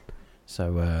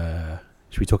So,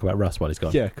 should we talk about Russ while he's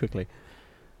gone? Yeah, quickly.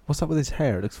 What's up with his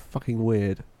hair? It looks fucking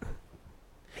weird.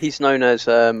 He's known as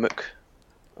hang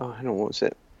on, what was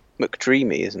it?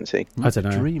 McDreamy, isn't he? I don't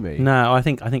know. Dreamy. No, I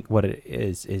think what it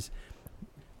is it's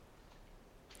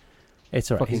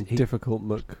all right. Fucking difficult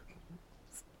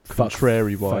fuck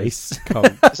contrary wise.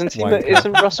 Isn't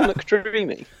Russ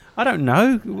McDreamy? I don't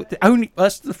know.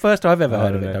 That's the first I've ever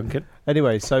heard of it, Duncan.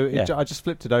 Anyway, so I just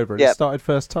flipped it over and it started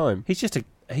first time. He's just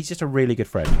a really good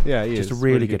friend. Yeah, he is. Just a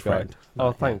really good guy. friend.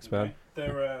 Oh, thanks, man.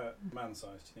 They're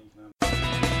man-sized. Do you think you can have?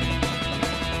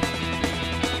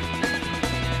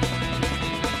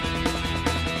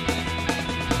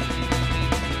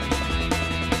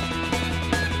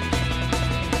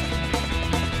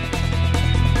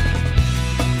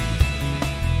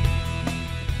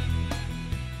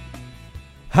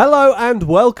 Hello and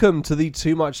welcome to the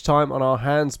Too Much Time on Our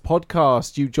Hands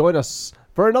podcast. You join us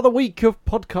for another week of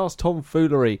podcast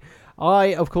tomfoolery.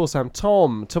 I, of course, am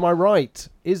Tom. To my right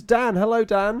is Dan. Hello,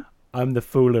 Dan. I'm the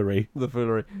foolery. The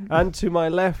foolery. And to my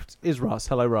left is Russ.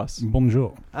 Hello, Russ.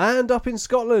 Bonjour. And up in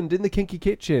Scotland, in the Kinky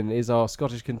Kitchen, is our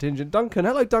Scottish contingent, Duncan.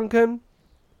 Hello, Duncan.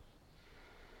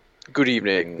 Good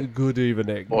evening. Good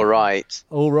evening. All right.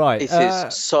 All right. It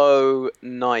is so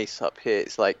nice up here.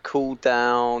 It's like cool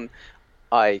down.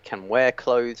 I can wear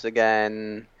clothes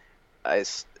again.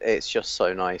 It's just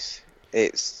so nice.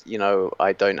 It's,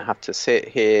 I don't have to sit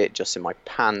here just in my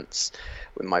pants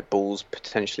with my balls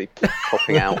potentially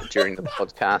popping out during the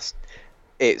podcast.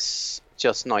 It's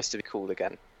just nice to be cool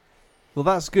again. Well,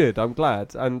 that's good. I'm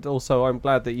glad. And also, I'm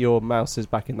glad that your mouse is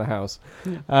back in the house.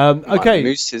 Yeah. Okay. My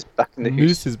moose is back in the house.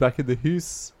 Moose is back in the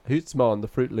house. Hootsmon, the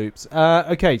Fruit Loops.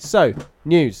 Okay, so,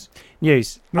 news.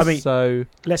 I mean, so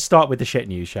let's start with the shit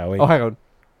news, shall we? Oh, hang on.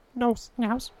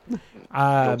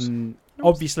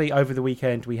 Obviously, over the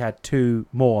weekend, we had 2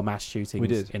 more mass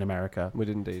shootings in America. We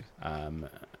did indeed.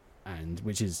 And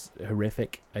which is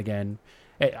horrific again.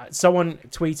 Someone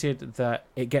tweeted that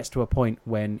it gets to a point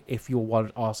when if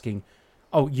you're asking,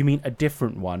 oh, you mean a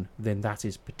different one, then that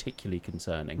is particularly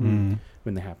concerning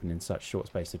when they happen in such short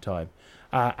space of time.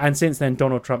 And since then,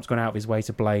 Donald Trump's gone out of his way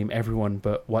to blame everyone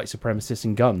but white supremacists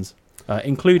and guns,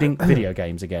 including video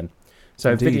games again.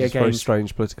 So indeed, video it's games. Very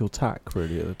strange political tack,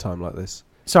 really, at a time like this.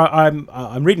 So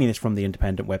I'm reading this from the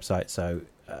Independent website. So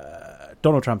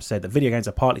Donald Trump said that video games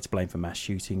are partly to blame for mass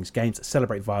shootings. Games that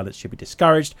celebrate violence should be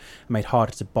discouraged and made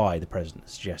harder to buy, the president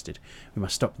suggested. We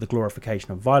must stop the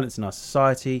glorification of violence in our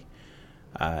society.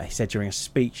 He said during a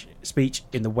speech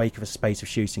in the wake of a spate of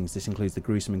shootings, this includes the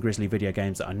gruesome and grisly video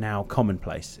games that are now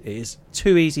commonplace. It is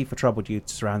too easy for troubled youth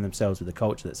to surround themselves with a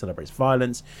culture that celebrates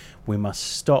violence. We must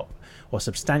stop or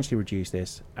substantially reduce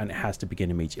this, and it has to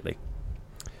begin immediately.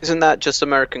 Isn't that just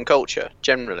American culture,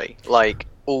 generally? Like,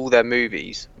 all their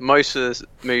movies, most of the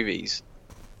movies,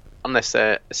 unless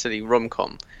they're a silly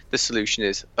rom-com, the solution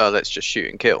is, let's just shoot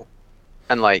and kill.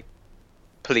 And,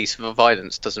 police for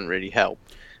violence doesn't really help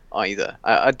either.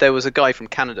 There was a guy from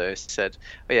Canada who said,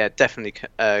 oh yeah, definitely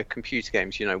computer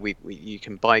games, you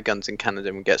can buy guns in Canada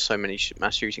and get so many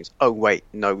mass shootings. Oh wait,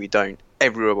 no we don't.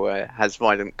 Everywhere has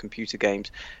violent computer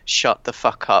games. Shut the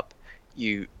fuck up,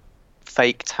 you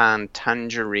fake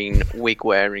tangerine wig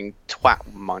wearing twat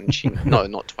munching. No,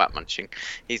 not twat munching.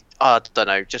 He's, I don't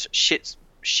know, just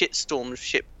shitstorm,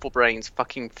 shit for brains,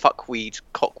 fucking fuckweed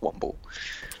cockwomble.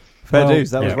 Fair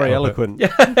dues, that was very eloquent.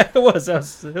 Yeah, it was.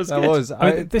 That was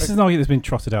good. This is an argument that's been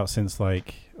trotted out since,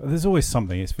 there's always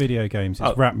something. It's video games,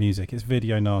 it's rap music, it's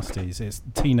video nasties, it's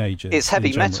teenagers. It's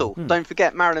heavy metal. Don't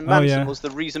forget Marilyn Manson was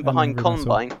the reason behind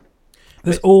Columbine.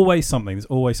 There's always something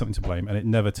to blame, and it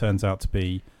never turns out to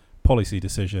be policy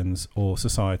decisions or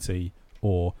society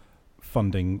or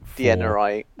funding for the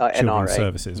NRA, children's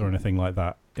services or anything like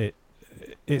that.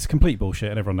 It's complete bullshit,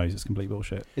 and everyone knows it's complete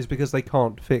bullshit. It's because they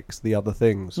can't fix the other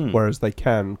things, whereas they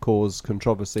can cause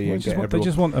controvery and get everyone... They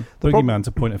just want a boogeyman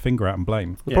to point a finger at and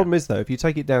blame. The problem is, though, if you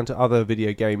take it down to other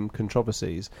video game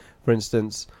controversies, for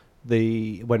instance,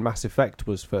 when Mass Effect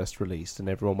was first released and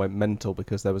everyone went mental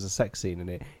because there was a sex scene in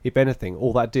it, if anything,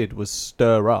 all that did was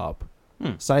stir up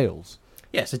sales.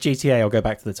 Yeah, so GTA will go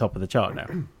back to the top of the chart now.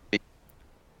 Yeah,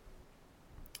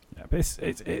 but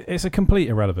it's a complete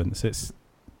irrelevance. It's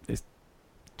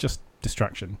just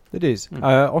distraction. It is.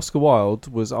 Oscar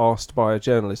Wilde was asked by a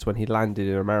journalist when he landed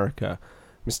in America,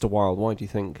 Mr. Wilde, why do you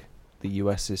think the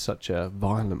US is such a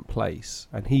violent place?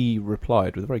 And he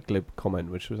replied with a very glib comment,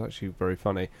 which was actually very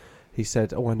funny. He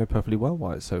said, I know perfectly well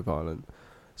why it's so violent.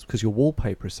 It's because your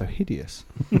wallpaper is so hideous.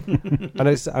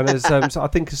 and so I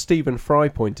think as Stephen Fry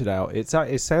pointed out,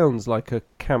 it sounds like a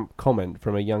camp comment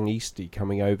from a young Eastie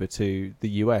coming over to the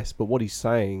US, but what he's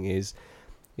saying is,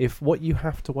 if what you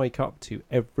have to wake up to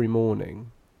every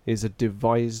morning is a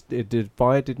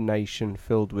divided nation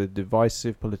filled with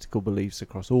divisive political beliefs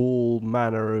across all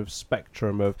manner of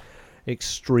spectrum of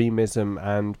extremism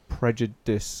and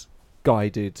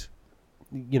prejudice-guided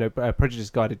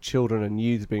children and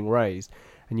youth being raised,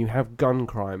 and you have gun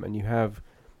crime, and you have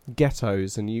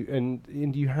ghettos, and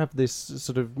you have this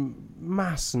sort of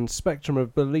mass and spectrum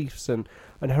of beliefs and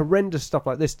horrendous stuff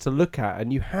like this to look at,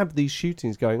 and you have these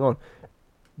shootings going on,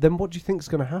 then what do you think is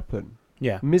going to happen?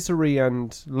 Yeah. Misery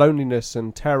and loneliness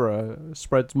and terror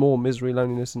spreads more misery,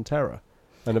 loneliness and terror,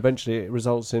 and eventually it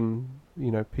results in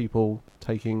people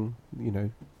taking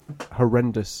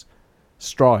horrendous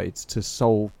strides to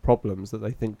solve problems that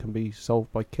they think can be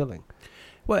solved by killing.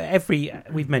 Well,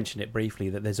 we've mentioned it briefly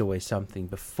that there's always something.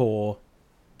 Before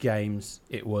games,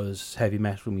 it was heavy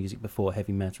metal music. Before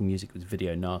heavy metal music was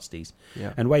video nasties,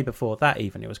 and way before that,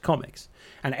 even it was comics.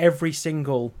 And every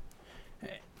single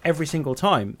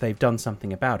time they've done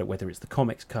something about it, whether it's the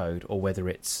comics code or whether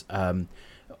it's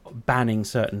banning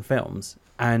certain films,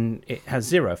 and it has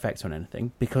zero effect on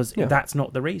anything because that's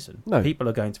not the reason. No. People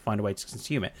are going to find a way to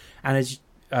consume it, and as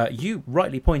you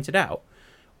rightly pointed out,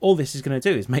 all this is going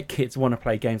to do is make kids want to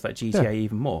play games like GTA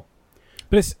even more.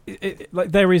 But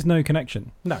like there is no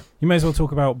connection. No. You may as well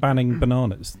talk about banning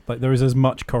bananas. Like there is as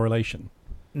much correlation.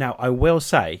 Now, I will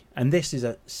say, and this is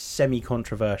a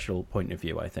semi-controversial point of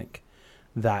view, I think,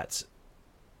 that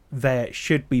there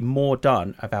should be more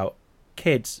done about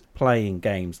kids playing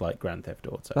games like Grand Theft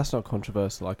Auto. That's not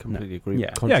controversial. I completely agree.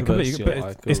 Yeah. Completely.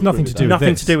 But it's nothing to do with nothing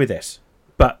this. to do with this.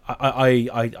 But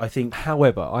I think...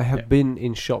 However, I have been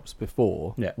in shops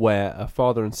before where a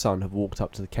father and son have walked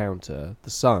up to the counter. The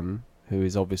son, who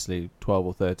is obviously 12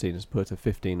 or 13, has put a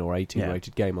 15 or 18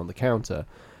 rated game on the counter.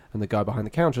 And the guy behind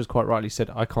the counter has quite rightly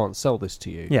said, I can't sell this to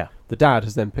you. Yeah. The dad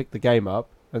has then picked the game up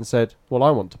and said, well,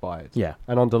 I want to buy it. Yeah.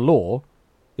 And under law,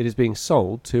 it is being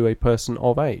sold to a person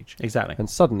of age. Exactly. And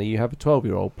suddenly you have a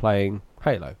 12-year-old playing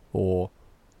Halo or,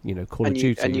 Call of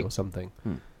Duty or something.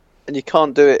 And you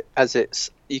can't do it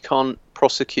you can't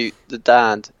prosecute the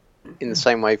dad in the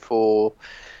same way for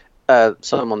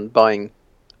someone buying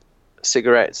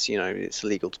cigarettes. It's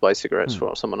illegal to buy cigarettes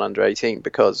for someone under 18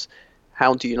 because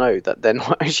how do you know that they're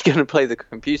not actually going to play the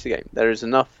computer game? There is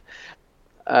enough.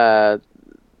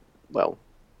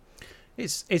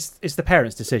 It's the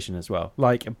parents' decision as well.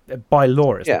 Like by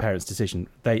law, it's the parents' decision.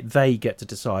 They get to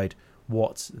decide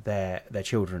what their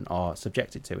children are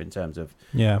subjected to in terms of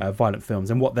violent films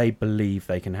and what they believe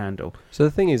they can handle. So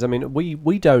the thing is,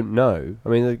 we don't know.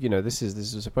 This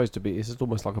is supposed to be. This is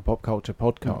almost like a pop culture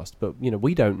podcast, but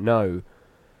we don't know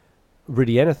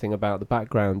really anything about the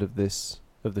background of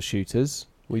the shooters.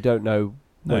 We don't know.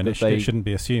 No, and it shouldn't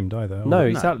be assumed either. No,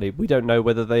 exactly. We don't know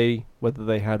whether they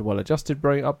had well-adjusted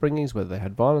upbringings, whether they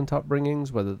had violent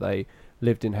upbringings, whether they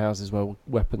lived in houses where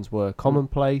weapons were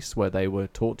commonplace, where they were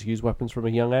taught to use weapons from a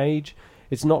young age.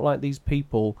 It's not like these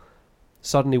people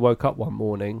suddenly woke up one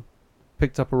morning,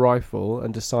 picked up a rifle,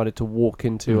 and decided to walk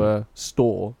into a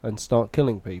store and start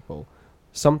killing people.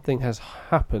 Something has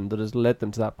happened that has led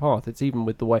them to that path. It's even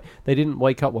with the way they didn't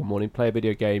wake up one morning, play a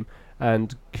video game,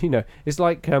 and it's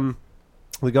like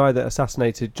the guy that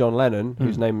assassinated John Lennon,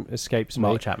 whose name escapes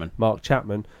me, Mark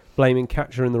Chapman, blaming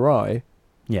Catcher in the Rye,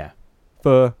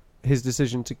 for his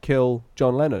decision to kill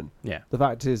John Lennon. Yeah, the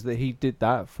fact is that he did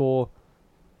that for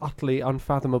utterly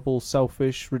unfathomable,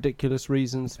 selfish, ridiculous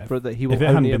reasons. For that he will. If it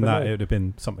hadn't been that, it would have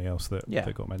been something else that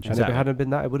got mentioned. And if it hadn't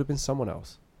been that, it would have been someone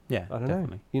else. Yeah, I don't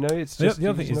definitely. know. It's just the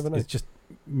other thing is just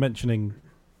mentioning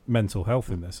mental health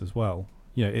in this as well.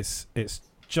 It's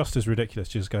just as ridiculous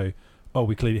to just go, oh,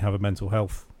 we clearly have a mental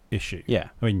health issue. Yeah,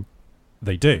 I mean,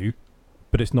 they do,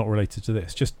 but it's not related to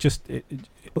this.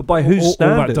 But by whose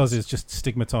standards? All that does is just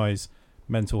stigmatise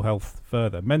mental health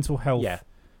further. Mental health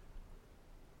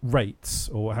rates,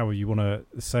 or however you want to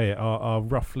say it, are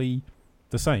roughly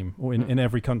the same in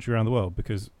every country around the world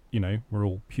because we're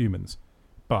all humans,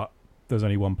 but there's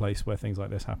only one place where things like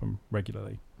this happen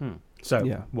regularly. So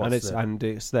and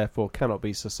it's therefore cannot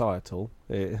be societal.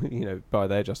 By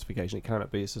their justification, it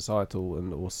cannot be a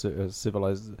societal or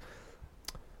civilized.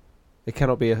 It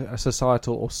cannot be a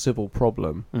societal or civil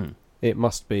problem. It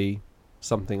must be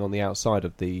something on the outside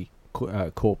of the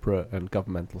corporate and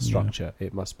governmental structure.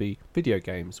 It must be video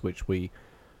games, which we,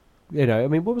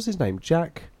 what was his name?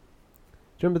 Jack.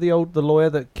 Do you remember the lawyer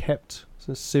that kept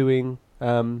suing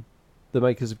the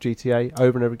makers of GTA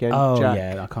over and over again? Oh,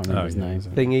 Jack, I can't remember his name.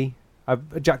 Thingy.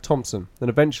 Jack Thompson. And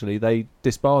eventually they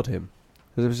disbarred him.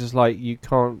 Because it was just like, you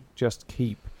can't just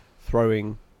keep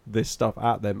throwing this stuff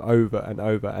at them over and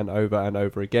over and over and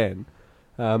over again.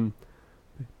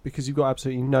 Because you've got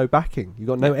absolutely no backing. You've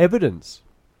got no evidence.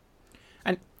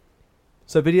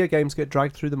 So video games get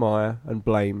dragged through the mire and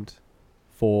blamed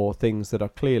for things that are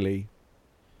clearly,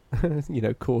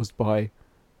 caused by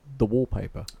the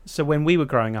wallpaper. So when we were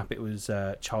growing up, it was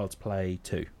Child's Play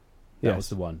 2. That Yes. was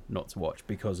the one not to watch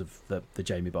because of the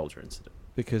Jamie Bolger incident.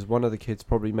 Because one of the kids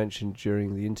probably mentioned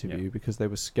during the interview, Yeah. because they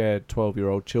were scared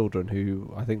 12-year-old children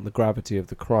who, I think the gravity of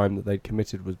the crime that they'd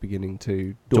committed was beginning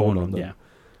to dawn on them. Yeah.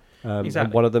 And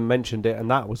Exactly. one of them mentioned it, and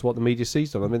that was what the media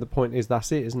seized on. I mean, the point is,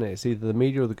 that's it, isn't it? It's either the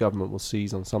media or the government will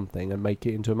seize on something and make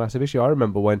it into a massive issue. I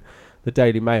remember when the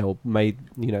Daily Mail made,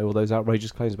 all those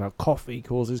outrageous claims about coffee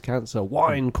causes cancer,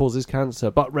 wine causes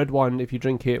cancer, but red wine, if you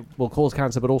drink it, will cause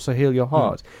cancer but also heal your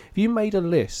heart. If you made a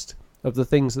list of the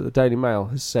things that the Daily Mail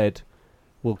has said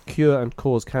will cure and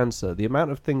cause cancer, the amount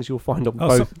of things you'll find on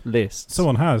both lists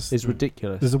Someone has. is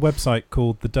ridiculous. There's a website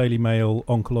called the Daily Mail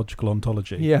Oncological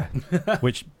Ontology, Yeah.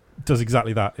 which does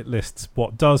exactly that. It lists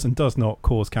what does and does not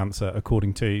cause cancer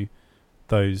according to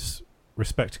those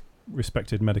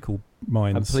respected medical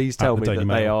minds. And please at tell the me Daily that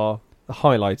Mail. they are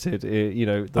highlighted,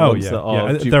 the ones that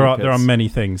are There are duplicates. many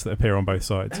things that appear on both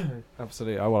sides.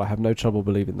 Absolutely. Well, I have no trouble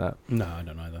believing that. No, I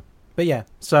don't either. But yeah,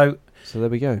 so So there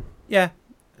we go. yeah,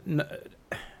 no,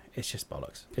 it's just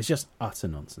bollocks. It's just utter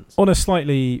nonsense. On a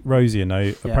slightly rosier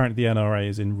note, Yeah. apparently the NRA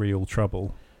is in real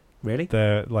trouble. Really?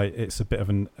 They're it's a bit of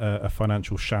a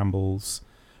financial shambles.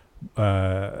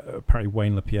 Apparently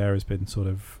Wayne LaPierre has been sort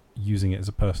of using it as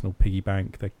a personal piggy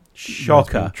bank. They're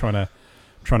Shocker. trying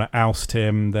to oust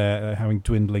him. They're having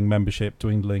dwindling membership,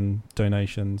 dwindling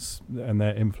donations, and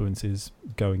their influence is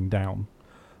going down.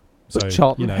 But So,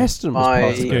 Charlton Heston was part of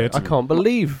That's it. good. I can't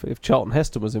believe if Charlton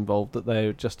Heston was involved that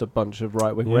they're just a bunch of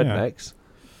right-wing Yeah. rednecks.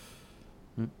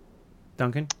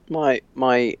 Duncan? My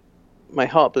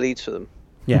heart bleeds for them.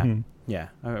 Yeah. Mhm. Yeah.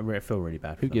 I feel really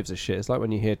bad for Who them. gives a shit? It's like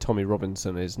when you hear Tommy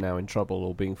Robinson is now in trouble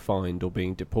or being fined or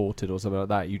being deported or something like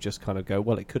that. You just kind of go,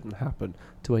 well, it couldn't happen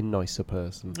to a nicer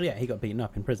person. Yeah, he got beaten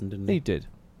up in prison, didn't He he? did.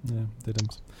 Yeah, did him.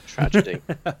 Tragedy.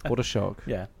 What a shock.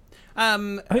 Yeah. I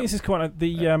think this is quite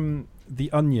the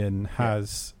Onion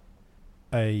has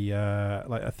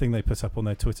a thing they put up on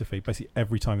their Twitter feed. Basically,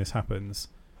 every time this happens,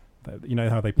 you know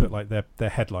how they put like their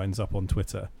headlines up on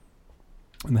Twitter,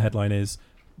 and the headline is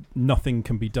 "Nothing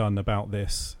can be done about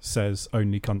this," says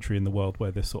only country in the world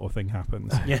where this sort of thing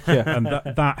happens. Yeah. And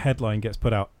that headline gets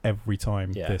put out every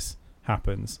time Yeah. this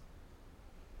happens.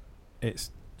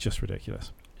 It's just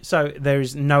ridiculous. So there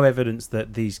is no evidence that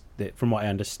from what I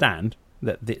understand,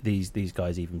 that these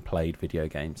guys even played video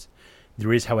games.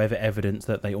 There is, however, evidence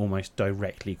that they almost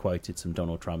directly quoted some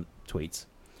Donald Trump tweets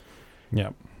Yeah.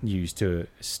 used to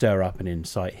stir up and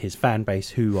incite his fan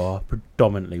base, who are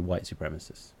predominantly white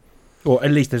supremacists. Or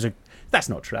at least that's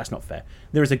not true. That's not fair.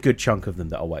 There is a good chunk of them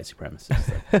that are white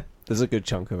supremacists. So. There's a good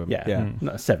chunk of them. Yeah. Yeah. Mm.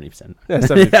 No, 70%. Yeah,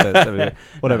 70%.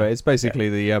 Whatever. It's basically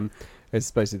the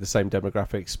same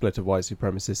demographic split of white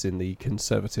supremacists in the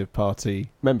Conservative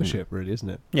Party membership, really, isn't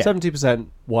it? Yeah. 70%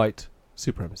 white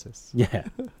supremacists. Yeah,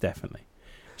 definitely.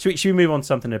 Should we move on to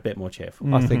something a bit more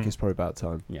cheerful? I think Mhm. it's probably about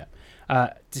time.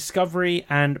 Discovery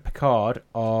and Picard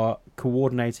are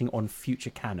coordinating on future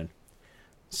canon.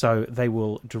 So they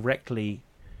will directly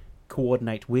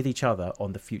coordinate with each other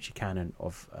on the future canon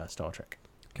of Star Trek.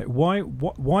 Okay.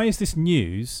 Why is this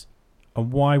news,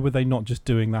 and why were they not just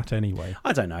doing that anyway?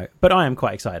 I don't know, but I am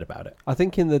quite excited about it. I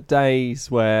think in the days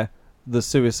where the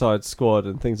Suicide Squad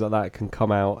and things like that can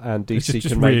come out and It's DC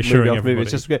just can make reassuring movie after movie,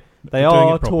 it's everybody. just they Doing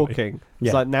are it properly. talking. Yeah.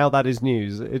 It's like now that is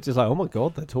news. It's just like, oh my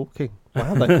god, they're talking.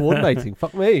 Wow, they're coordinating.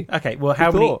 Fuck me. Okay, well,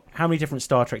 Good thought. how many different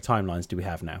Star Trek timelines do we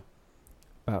have now?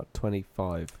 About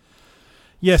 25.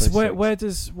 Yes. So Where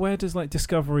six. does like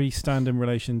Discovery stand in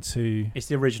relation to? It's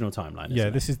the original timeline. Yeah.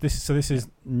 Isn't it? This is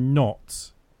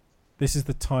not. This is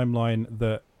the timeline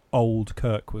that old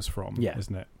Kirk was from. Yeah.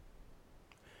 Isn't it?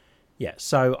 Yeah,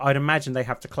 so I'd imagine they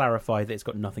have to clarify that it's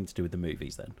got nothing to do with the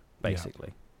movies then,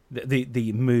 basically.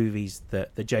 The movies, the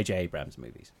J.J. Abrams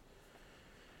movies.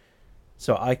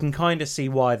 So I can kind of see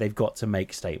why they've got to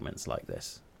make statements like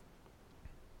this.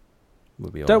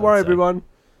 Would be all Don't I'd worry, say. everyone.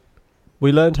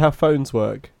 We learned how phones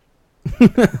work.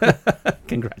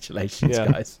 Congratulations,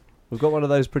 Yeah. guys. We've got one of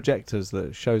those projectors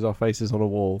that shows our faces on a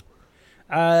wall.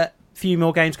 Few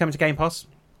more games coming to Game Pass.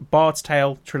 Bard's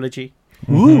Tale Trilogy,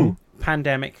 Ooh.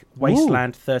 Pandemic,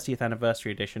 Wasteland 30th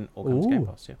Anniversary Edition, all coming to Game Ooh.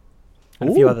 Pass, yeah. And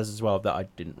a few Ooh. others as well that I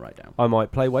didn't write down. I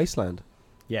might play Wasteland.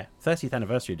 Yeah, 30th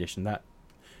Anniversary Edition, that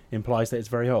implies that it's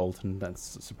very old, and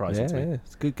that's surprising to me. Yeah,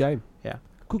 it's a good game. Yeah.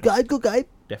 Good game, good game,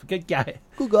 Definitely good guy.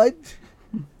 good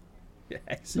game. Yeah,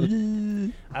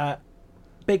 excellent.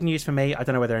 Big news for me. I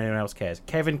don't know whether anyone else cares.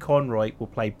 Kevin Conroy will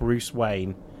play Bruce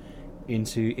Wayne in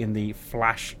the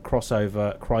Flash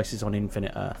crossover Crisis on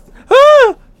Infinite Earth.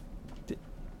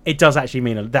 it does actually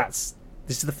mean this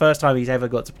is the first time he's ever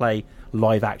got to play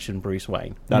live action Bruce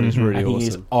Wayne. That is really And he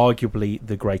is awesome. arguably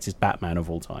the greatest Batman of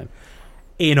all time.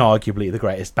 Inarguably the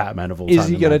greatest Batman of all Is time.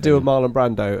 he in my going to do a opinion. Marlon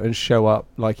Brando and show up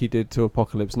like he did to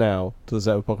Apocalypse Now, to the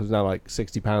set of Apocalypse Now, like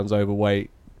 60 pounds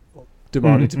overweight,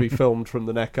 demanding to be filmed from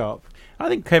the neck up? I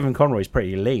think Kevin Conroy's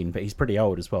pretty lean, but he's pretty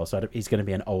old as well, so he's going to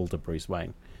be an older Bruce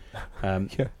Wayne.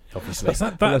 Yeah. Obviously.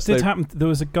 That Unless did they- happen. There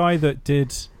was a guy that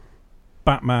did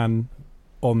Batman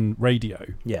on radio,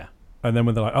 Yeah. and then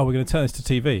when they're like, "Oh, we're going to turn this to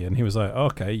TV," and he was like,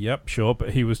 "Okay, yep, sure,"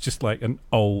 but he was just like an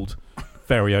old,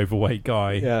 very overweight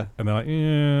guy. Yeah. And they're like,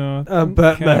 "Yeah,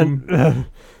 Batman.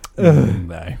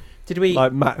 no." Did we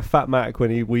Fat Mac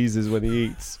when he wheezes when he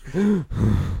eats.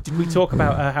 did we talk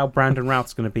about how Brandon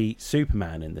Routh's going to be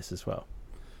Superman in this as well?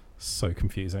 So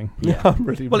confusing. Yeah. I'm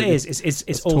really, Well, it really- is. It's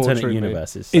That's alternate torturing me.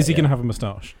 universes. so Is he yeah. going to have a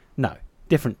moustache? No,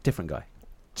 different guy.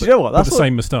 Do you know what? With the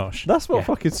same moustache. That's what Yeah.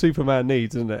 fucking Superman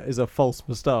needs, isn't it? Is a false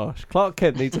moustache. Clark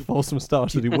Kent needs a false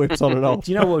moustache that he whips on and off.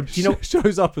 Do you know what? Do you know?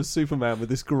 Shows up as Superman with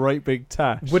this great big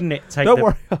tash. Wouldn't it take? Don't the,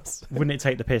 worry, us. Wouldn't it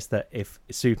take the piss that if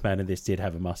Superman in this did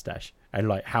have a mustache and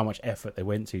like how much effort they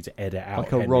went to edit out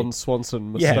Like a Henry, Ron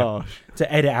Swanson Yeah. moustache.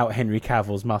 to edit out Henry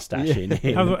Cavill's mustache Yeah.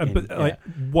 in But, like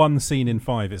one scene in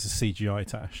 5, it's a CGI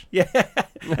tash. yeah,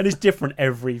 and it's different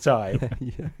every time.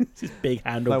 Yeah. It's this big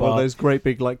Like one of handlebar. those great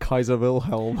big like Kaiser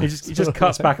Wilhelm. He just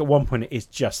cuts back at one point. It's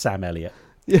just Sam Elliott.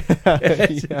 yeah.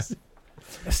 It's yeah. just-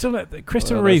 Still,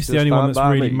 Christopher Well, Reeve's that's the only just one fine that's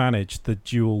by really me. managed the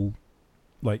dual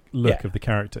like look Yeah. of the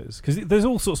characters, because there's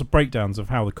all sorts of breakdowns of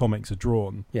how the comics are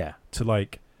drawn Yeah, to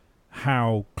like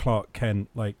how Clark Kent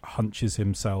like hunches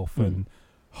himself and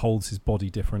holds his body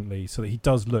differently so that he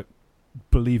does look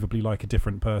believably like a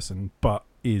different person, but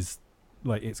is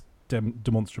like it's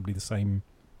demonstrably the same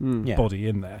Mm. Yeah. body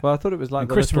in there. Well, I thought it was like And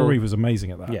the Christopher little, Reeve was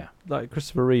amazing at that. yeah. like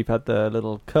Christopher Reeve had the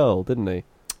little curl, didn't he?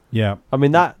 Yeah. I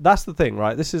mean that's the thing,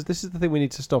 right? This is the thing we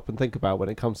need to stop and think about when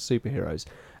it comes to superheroes.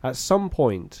 At some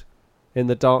point in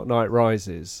The Dark Knight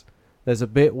Rises, there's a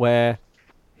bit where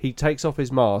he takes off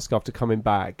his mask after coming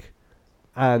back,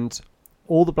 and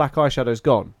all the black eyeshadow's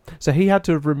gone. So he had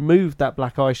to have removed that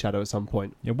black eyeshadow at some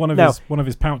point. Yeah, one Now- of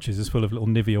his pouches is full of little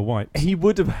Nivea wipes. He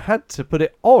would have had to put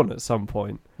it on at some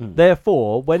point. Mm.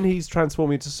 Therefore, when he's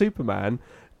transforming into Superman,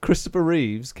 Christopher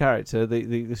Reeve's character,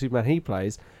 the Superman he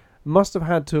plays, must have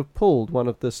had to have pulled one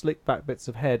of the slick back bits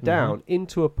of hair down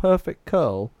into a perfect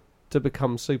curl to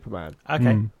become Superman. Okay,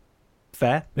 Mm.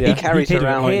 fair. Yeah. He carries He did it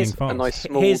around lightning a fast. nice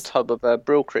small Here's- tub of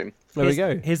Brill cream. There we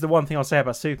go. Here's the one thing I'll say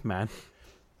about Superman.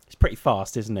 He's pretty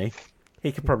fast, isn't he?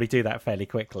 He could probably do that fairly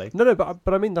quickly. No, but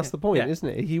I mean that's the point, Yeah. isn't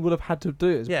it? He would have had to do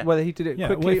it, Yeah. whether he did it Yeah,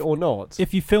 quickly well, or not.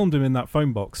 If you filmed him in that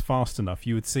phone box fast enough,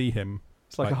 you would see him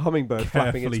It's like a like, hummingbird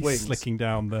flapping its carefully wings. slicking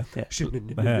down the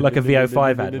hair. Like a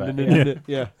VO5 advert.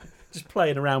 Yeah. Just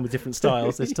playing around with different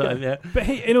styles this time. Yeah, But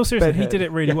in all seriousness, he Bedhead. did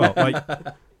it really well. Like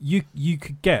you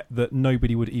could get that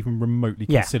nobody would even remotely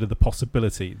Yeah. consider the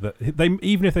possibility that they,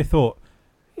 even if they thought,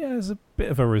 yeah, there's a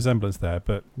bit of a resemblance there,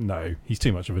 but no, he's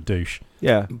too much of a douche.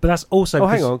 Yeah. but that's also. Oh,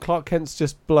 hang 'cause- on. Clark Kent's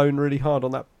just blown really hard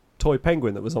on that toy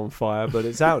penguin that was on fire, but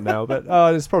it's out now. But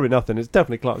it's probably nothing. It's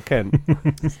definitely Clark Kent.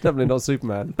 It's definitely not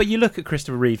Superman. But you look at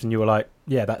Christopher Reeves and you were like,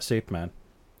 yeah, that's Superman.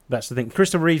 That's the thing.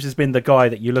 Christopher Reeves has been the guy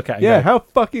that you look at and Yeah. go, How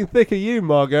fucking thick are you,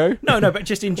 Margot? no, but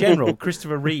just in general,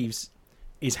 Christopher Reeves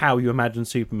is how you imagine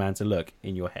Superman to look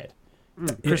in your head.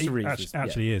 Christopher Reeves is,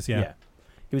 actually is, yeah.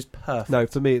 He was perfect. No,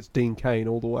 for me it's Dean Cain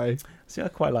all the way. See, I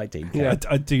quite like Dean Cain. Yeah.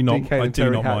 I do Dean not, Cain I and do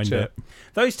Terry not mind Hatcher. it.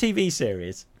 Those TV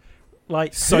series,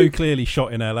 like So clearly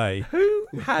shot in LA. who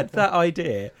had that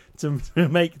idea to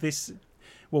make this?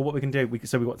 Well, what we can do?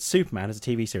 So we got Superman as a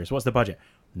TV series. What's the budget?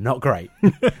 Not great.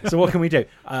 So what can we do?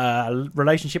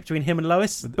 Relationship between him and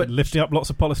Lois, But lifting up lots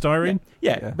of polystyrene.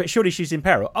 yeah, but surely she's in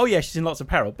peril. Oh yeah, she's in lots of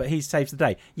peril, but he saves the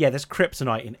day. Yeah, there's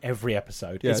kryptonite in every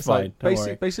episode. Yeah, it's fine. like Don't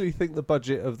worry. basically think the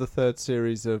budget of the third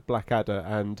series of Blackadder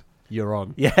and you're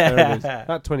on. Yeah. There it is.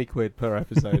 That 20 quid per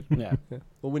episode. Yeah.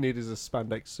 All we need is a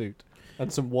spandex suit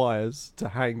and some wires to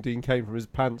hang Dean Cain from his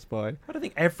pants by. I don't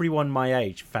think everyone my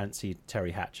age fancied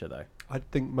Terry Hatcher though. I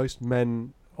think most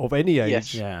men of any age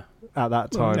Yes. Yeah, at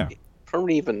that time. Yeah.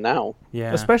 Probably even now.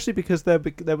 yeah. Especially because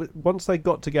once they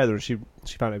got together and she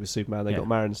found out it was Superman, they Yeah. got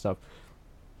married and stuff.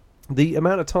 The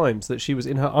amount of times that she was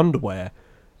in her underwear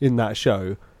in that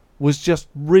show was just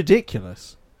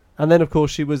ridiculous. And then, of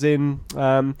course, she was in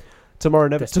Tomorrow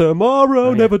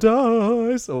Oh, yeah. Never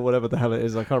Dies, or whatever the hell it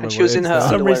is. I can't remember. she was what in it her is. For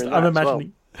some underwear reason, in I'm that as well.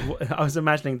 imagining. I was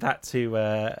imagining that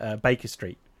to Baker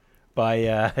Street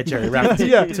by Jerry Rafferty.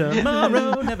 Yeah.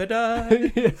 Tomorrow never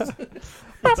dies.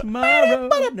 Tomorrow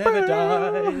never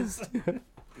dies.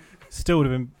 Still would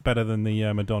have been better than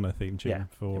the Madonna theme tune Yeah,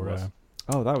 for. it was.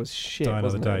 Oh, that was shit. Die Another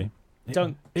wasn't Day.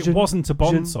 Don't. It wasn't a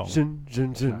Bond song.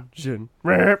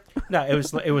 No,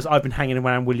 it was. I've been hanging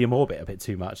around William Orbit a bit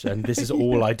too much, and this is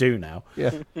all I do now.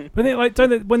 Yeah. But then, like,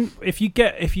 if you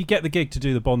get the gig to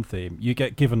do the Bond theme, you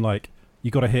get given like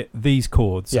you got to hit these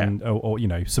chords Yeah. and or you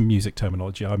know some music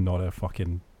terminology. I'm not a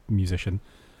fucking musician,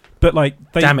 but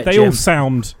like they Damn it, all Jim.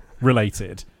 sound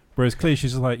related. Whereas clearly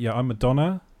she's just like, yeah, I'm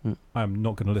Madonna. Mm. I'm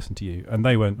not going to listen to you. And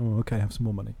they went, oh, okay, have some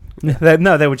more money.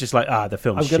 They were just like, the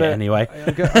film's shit anyway.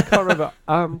 I can't remember.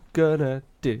 I'm gonna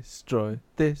destroy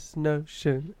this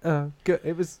notion.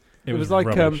 It was like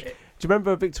rubbish. do you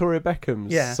remember Victoria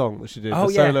Beckham's Yeah. song that she did? Oh,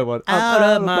 the yeah. solo one. Out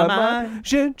of my mind.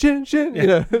 Shin, shin, shin. Yeah. You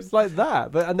know, it's like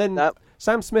that. But and then That-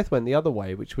 Sam Smith went the other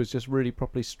way, which was just really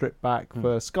properly stripped back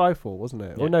for Skyfall, wasn't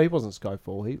it? Yeah. Or no, he wasn't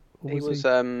Skyfall. He was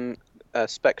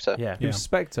Spectre. Yeah, He was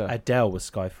Spectre. Adele was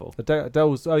Skyfall. Adele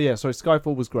was. Oh yeah, sorry.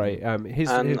 Skyfall was great. And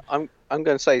I'm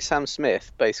going to say Sam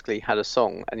Smith basically had a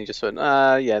song, and he just went,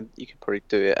 yeah, you could probably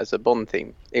do it as a Bond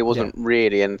theme. It wasn't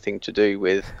really anything to do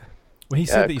with. Well, he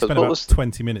said that he 'cause spent what about was-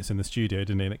 20 minutes in the studio,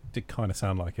 didn't he? And it did kind of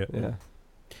sound like it. yeah.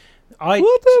 I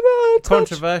What did I touch?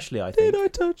 controversially, I think Did I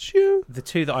touch you? the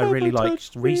two that I Have really you liked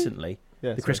touched me? recently,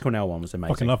 Yeah, the Chris Cornell one was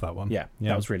amazing. Fucking love that one. Yeah,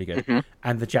 Yeah. that was really good. Mhm.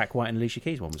 And the Jack White and Alicia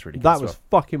Keys one was really good. That as was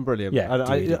well. fucking brilliant. Yeah.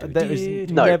 And there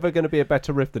is No. never going to be a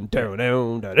better riff than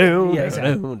Yeah,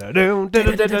 exactly.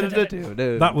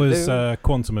 That was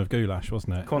Quantum of Goulash,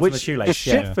 wasn't it? Quantum of which Shoelace,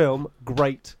 shit yeah. film,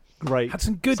 great Had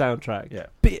some good soundtrack. Yeah.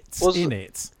 bits Was- in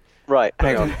it. Right,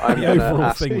 hang on. I'm The going to overall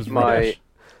ask thing was my rubbish.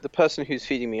 the person who's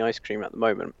feeding me ice cream at the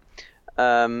moment.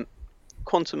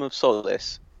 Quantum of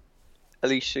Solace,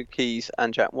 Alicia Keys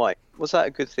and Jack White. Was that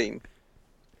a good theme?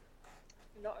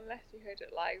 Not unless you heard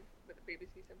it live with the BBC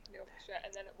Symphony Orchestra,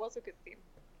 and then it was a good theme.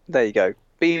 There you go.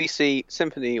 BBC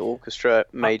Symphony Orchestra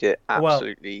made it well-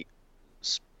 absolutely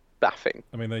spaffing.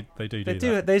 I mean, they do They that.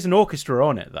 do. There's an orchestra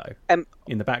on it though,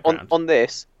 in the background. On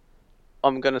this,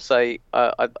 I'm going to say,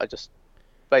 I just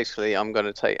basically I'm going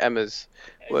to take Emma's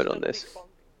It's word still on a this. weak Bond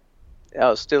theme.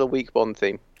 It's still a weak Bond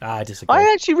theme. I disagree. I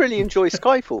actually really enjoy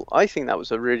Skyfall. I think that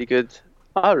was a really good.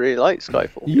 I really like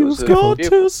Skyfall. It You've was got to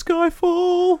beautiful.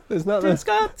 Skyfall. Isn't that the...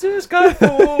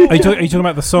 Skyfall. Are you talking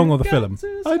about the song or the film?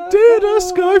 I did a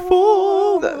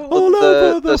Skyfall all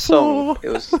over the song. floor.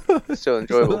 It was still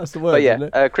enjoyable. That's the word, but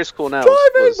isn't yeah, it? Chris Cornell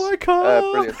Driving was my car.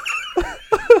 brilliant.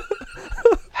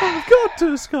 I've got to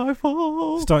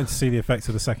Skyfall. Starting to see the effects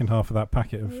of the second half of that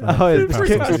packet of. Oh, it's Power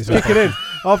Sauces. kicking in.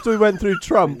 After we went through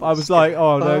Trump, I was like,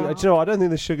 oh no, do you know what? I don't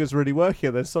think the sugar's really working.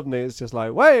 And then suddenly it's just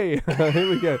like, way, here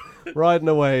we go, riding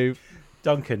a wave.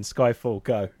 Duncan, Skyfall,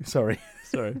 go. Sorry.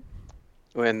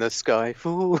 When the sky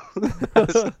falls,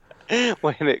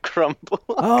 when it crumbles.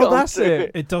 I Oh, can't that's do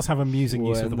it. It does have amusing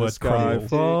use of the When word sky crumble.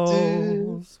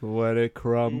 falls, when it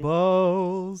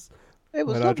crumbles, It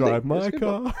was when I lovely. drive It was my a good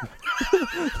one. car,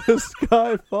 the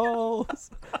sky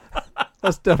falls.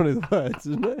 That's definitely the words,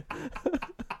 isn't it?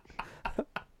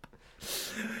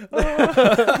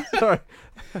 Sorry.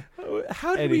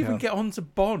 How did we Anyhow. even get on to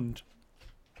Bond?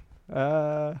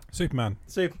 Superman.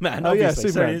 Superman. Oh yeah,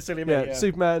 obviously. Superman. Silly yeah, me, yeah.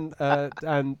 Superman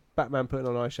and Batman putting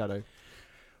on eyeshadow.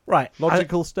 Right.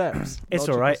 Logical steps. It's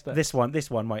Logical all right. steps. This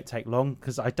one won't take long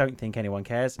because I don't think anyone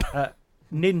cares.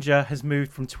 Ninja has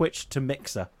moved from Twitch to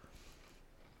Mixer.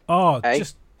 Oh, Hey.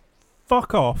 just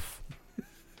fuck off.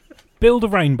 Build a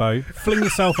rainbow, fling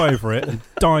yourself over it, and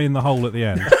die in the hole at the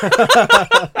end.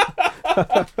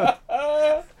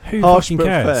 Who Harsh fucking but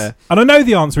cares? fair. And I know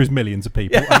the answer is millions of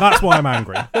people, and that's why I'm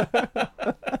angry.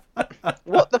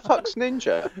 What the fuck's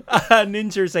Ninja?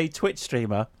 Ninja is a Twitch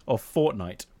streamer of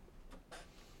Fortnite.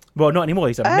 Well, not anymore.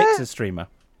 He's a Mixer streamer.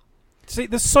 See,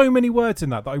 there's so many words in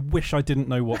that I wish I didn't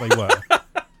know what they were.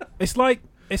 It's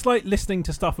like listening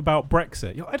to stuff about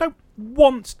Brexit. I don't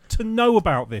want to know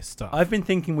about this stuff. I've been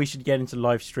thinking we should get into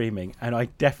live streaming, and I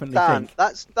definitely Dan, think.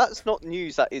 that's not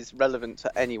news that is relevant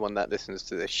to anyone that listens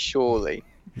to this. Surely.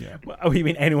 Yeah. Oh, you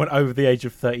mean anyone over the age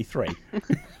of 33?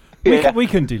 We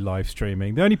can do live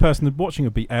streaming. The only person watching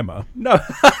would be Emma. No.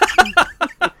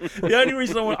 The only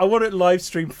reason I want to live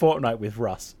stream Fortnite with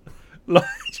Russ, like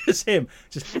just him,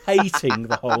 just hating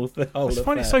the whole. I just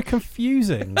find it affair. so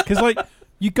confusing because, like,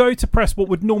 you go to press what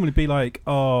would normally be like,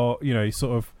 sort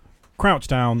of crouch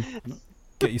down,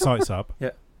 get your sights up.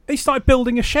 Yeah. He started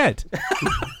building a shed,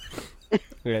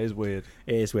 Yeah, it is weird.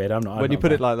 It is weird. I'm not. When you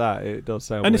put it like that, it does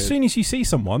sound and weird. as soon as you see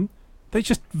someone, they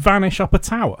just vanish up a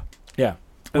tower yeah. and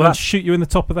Well, then that's, shoot you in the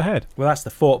top of the head. that's the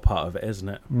Fort part of it, isn't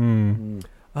it?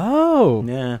 Oh,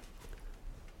 Yeah.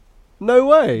 no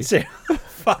way.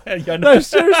 I know. No,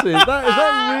 seriously, is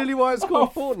that really why it's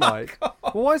called Fortnite?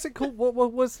 Well, why is it called?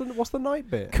 What's the night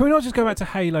bit? Can we not just go back to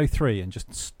Halo 3 and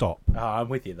just stop? I'm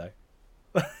with you though.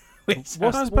 Which- What's-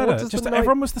 That's what better. does Just the that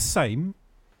everyone was the same.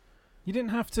 You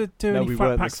didn't have to do No, any we flat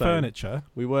weren't the pack same. furniture.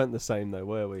 We weren't the same though,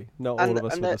 were we? Not And- all of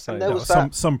us and were there- the same. and there No, was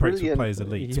some prints would brilliant- play as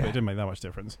elites, but Yeah. it didn't make that much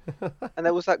difference. And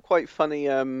there was that quite funny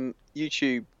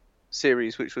YouTube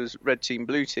series which was Red Team,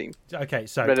 Blue Team, Okay,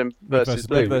 so Red and versus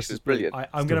Blue, Blue which versus was Blue. brilliant. I'm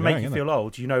Still going to make going, you isn't feel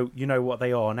old. You know what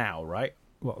they are now, right?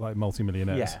 What, like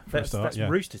multi-millionaires? Yeah, for a that's start, yeah.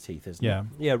 Rooster Teeth, isn't Yeah.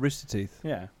 Yeah, Rooster Teeth. it?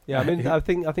 Yeah. Yeah, I mean, I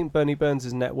think Bernie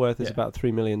Burns' net worth is Yeah. about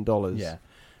 $3 million. Yeah.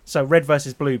 So Red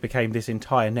versus Blue became this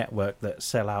entire network that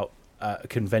sell out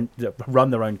that run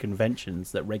their own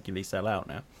conventions that regularly sell out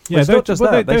now. Yeah, it's they, not just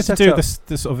well, that, they they were to set do up-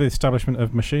 the sort of the establishment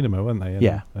of Machinima, weren't they?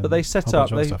 Yeah. But they set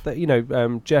up,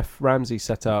 Jeff Ramsey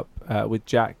set up with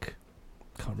Jack,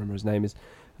 can't remember his name is,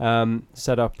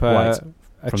 set up White, from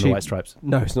the Achieve- White Stripes.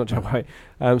 No, it's not Jack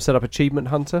White. Set up Achievement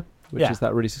Hunter, which Yeah. is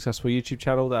that really successful YouTube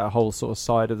channel, that whole sort of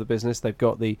side of the business. They've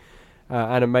got the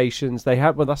animations. They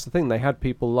had, well, that's the thing. They had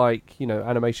people like,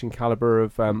 animation caliber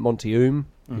of Monty Oom,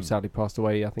 who Mm. sadly passed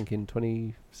away, I think, in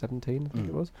 2017. I think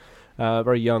it Mm. was.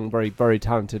 Very young, very very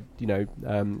talented,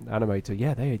 animator.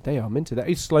 Yeah, they are minted.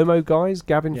 That slow mo guys,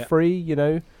 Gavin Yeah. Free.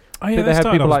 Oh yeah, they they had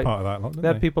started people off like- as part of that lot, didn't They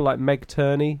have they? people like Meg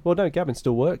Turney. Well, no, Gavin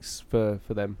still works for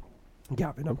them.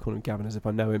 Gavin, I'm calling him Gavin as if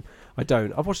I know him. I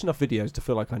don't. I've watched enough videos to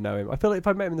feel like I know him. I feel like if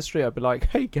I met him in the street, I'd be like,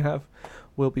 "Hey, Gav,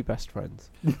 we'll be best friends."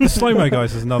 The slow mo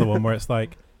guys is another one where it's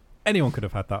like anyone could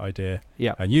have had that idea,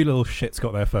 Yeah. and you little shits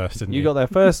got there first, didn't you? You got there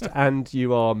first, and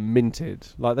you are minted.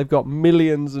 Like, they've got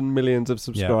millions and millions of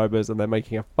subscribers, and they're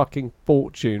making a fucking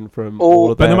fortune from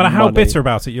all of But their no matter how money. bitter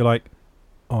about it, you're like,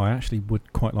 oh, I actually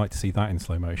would quite like to see that in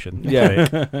slow motion.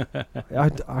 Yeah.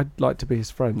 I'd like to be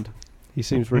his friend. He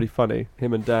seems really funny.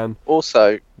 Him and Dan.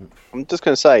 Also, I'm just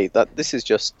going to say that this is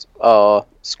just our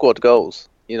squad goals.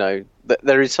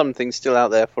 There is something still out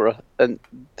there for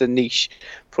the niche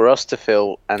for us to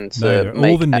fill and to No,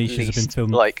 make all the at niches have been least,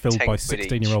 filled like by 10 quid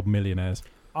 16-year-old millionaires.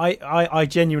 I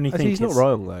genuinely think He's not it's,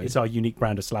 wrong, though. it's our unique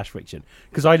brand of slash fiction.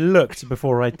 Because I looked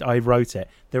before I wrote it.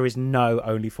 There is no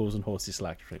Only Fools and Horses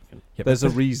slash fiction. Yeah, There's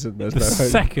but a reason. There's the no hope.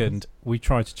 second we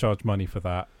try to charge money for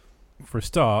that, for a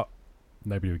start,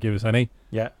 nobody would give us any,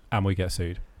 Yeah. and we get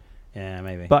sued. Yeah,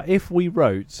 maybe. But if we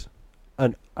wrote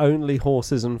an Only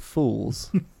Horses and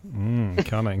Fools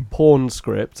Cunning. porn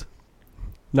script,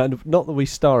 not that we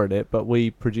star in it, but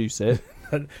we produce it,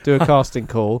 do a casting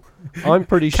call, I'm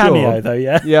pretty Cameo, sure. though,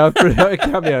 yeah. Yeah, I'm pretty a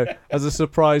cameo as a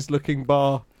surprised-looking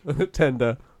bar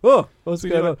tender. Oh, what's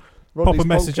going on? Pop Rodney's a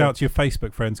message Bonker. out to your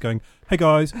Facebook friends going, hey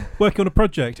guys, working on a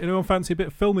project. Anyone fancy a bit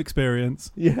of film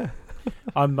experience? Yeah.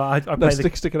 I No, play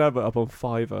stick an advert up on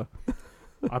Fiverr.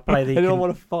 I play the Anyone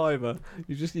want a Fiverr?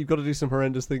 You've got to do some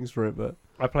horrendous things for it, but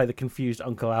I play the confused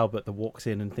Uncle Albert that walks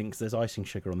in and thinks there's icing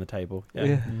sugar on the table.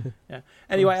 yeah.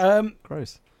 Anyway,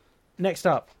 Gross. next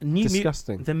up,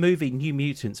 Disgusting. the movie New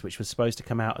Mutants, which was supposed to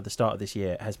come out at the start of this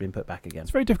year, has been put back again.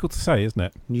 It's very difficult to say, isn't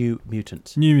it? New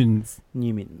Mutants. Newmans.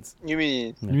 New Mutants. You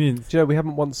mean? Yeah. Newmans. Do you know we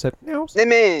haven't once said nouse?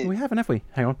 We haven't, have we?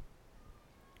 Hang on.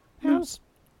 Nouse.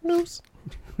 Nouse.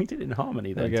 We did it in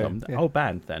harmony There then, we go, Tom. yeah. Whole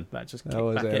band then. That just kicked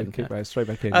Oh, back is it? in. Kick back, straight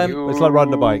back in. Um, It's like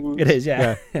riding a bike. It is,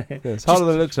 yeah. Yeah, it's harder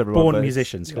than it looks, everyone. born but it's-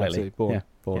 musicians, yeah, clearly. absolutely, born. Yeah.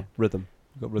 Born. Yeah. Rhythm.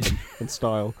 We've got rhythm and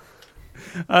style.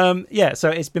 Yeah, so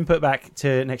it's been put back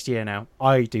to next year now.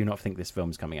 I do not think this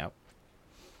film's coming out.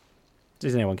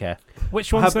 Does anyone care?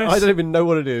 Which one's this? I don't even know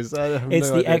what it is. I have It's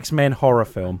no the idea. X-Men horror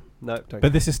film. No, don't.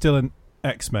 But this is still an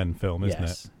X-Men film, isn't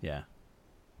Yes. Yeah. Oh,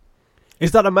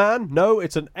 is that a man? No,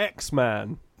 it's an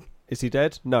X-Man. Is he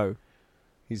dead? No.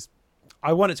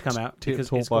 I want it to come out T- because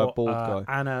taught it's by a got bald guy.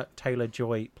 Anna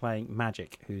Taylor-Joy playing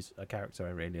Magic, who's a character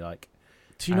I really like.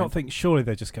 it? Do you not think, surely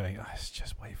they're just going, let's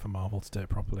just wait for Marvel to do it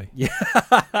properly? Yeah,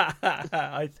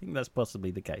 I think that's possibly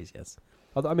the case. Yes.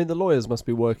 I mean, the lawyers must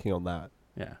be working on that.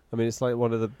 Yeah. I mean, it's like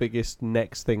one of the biggest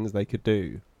next things they could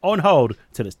do. On hold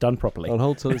till it's done properly. On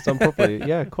hold till it's done properly.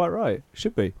 Yeah, quite right.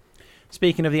 Should be.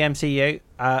 Speaking of the MCU,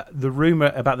 the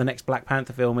rumor about the next Black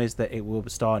Panther film is that it will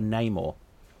star Namor.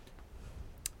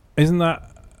 Isn't that...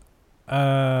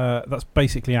 that's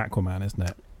basically Aquaman, isn't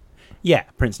it? Yeah,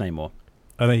 Prince Namor.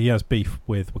 I think he has beef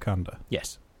with Wakanda.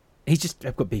 Yes.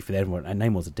 I've got beef with everyone, and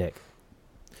Namor's a dick.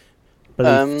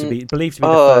 Believed to be the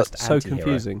first So anti-hero.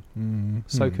 confusing.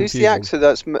 So Who's confusing. the actor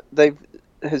that's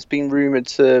has been rumored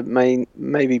to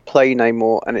maybe play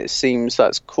Namor, and it seems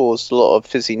that's caused a lot of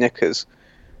fizzy knickers.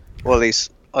 Well, at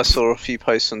least I saw a few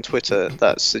posts on Twitter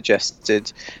that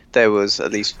suggested there was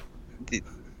at least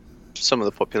some of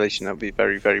the population that would be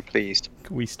very, very pleased.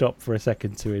 Can we stop for a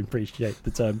second to appreciate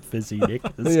the term fizzy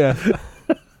knickers? Yeah.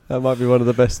 That might be one of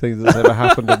the best things that's ever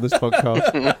happened on this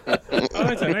podcast.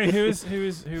 I don't know. Who is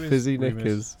Fizzy rumoured?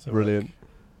 knickers. So, Brilliant.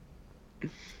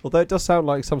 Although it does sound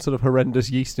like some sort of horrendous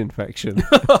yeast infection.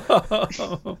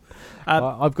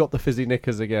 I've got the fizzy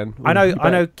knickers again. I know- You I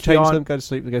know better change Keanu- them, go to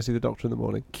sleep, and go see the doctor in the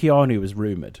morning. Keanu was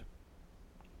rumoured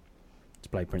to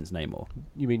play Prince Namor.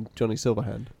 You mean Johnny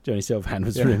Silverhand? Johnny Silverhand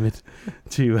was Yeah. rumoured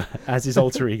to, as his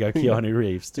alter ego, Keanu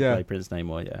Reeves, to Yeah. play Prince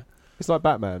Namor. Yeah, It's like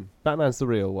Batman. Batman's the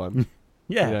real one.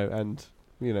 yeah. You know, and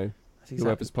That's exactly,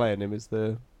 whoever's playing him is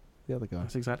the other guy.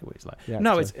 that's exactly what he's like. The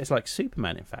No, actor. it's like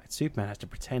Superman. In fact, Superman has to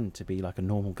pretend to be like a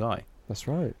normal guy, That's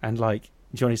right. and like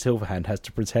Johnny Silverhand has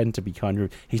to pretend to be kind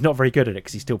of. He's not very good at it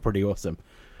because he's still pretty awesome.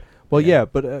 Well, Yeah.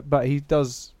 yeah, but he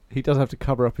does have to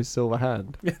cover up his silver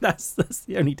hand, that's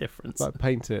the only difference. like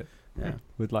paint it Yeah.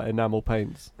 with like enamel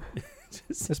paints.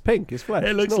 It's pink. It's flesh. It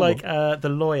it's looks normal. like the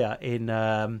lawyer in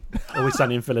Always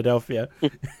Sunny in Philadelphia.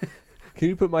 Can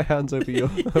you put my hands over your?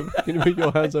 Can you put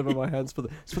your hands over my hands for the?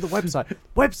 It's for the website.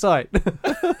 Website.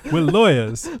 We're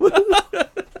lawyers.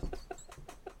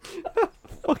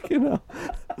 Fucking hell.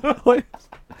 Wait.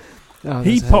 Oh,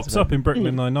 He those pops hands, up man. in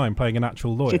Brooklyn Nine-Nine playing an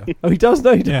actual lawyer. Oh, he does.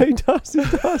 No, he Yeah. does. He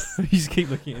does. You just keep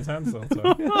looking at his hands all the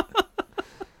time.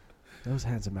 Those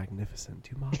hands are magnificent. Do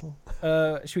you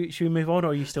model? Should we move on, or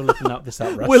are you still looking up this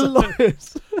up, Russ? We're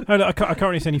lawyers. No, no, I can't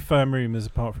really see any firm rumours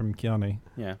apart from Keanu.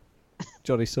 Yeah.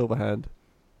 Johnny Silverhand.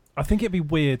 I think it'd be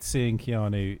weird seeing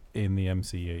Keanu in the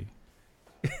MCU.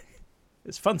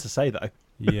 It's fun to say though.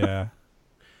 Yeah.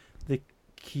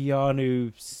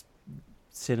 Keanu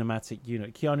cinematic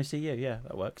unit. Keanu CU, yeah,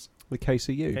 that works. The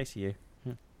KCU. KCU.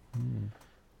 Yeah. Hmm.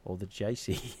 Or the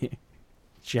JCU.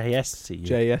 JSCU.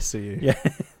 JSCU. Yeah.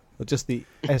 Or just the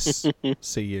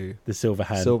SCU. The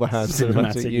Silverhand. Silverhand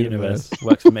Cinematic Universe.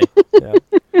 Works for me. Yeah.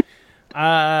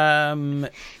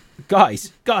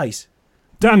 Guys,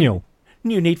 Daniel.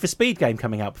 new Need for Speed game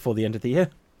coming out before the end of the year.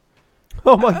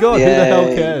 Oh my god, who the hell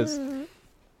Yay. cares?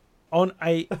 On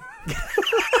a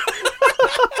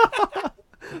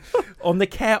on the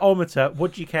careometer,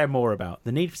 what do you care more about?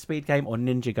 The Need for Speed game or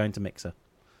Ninja going to Mixer?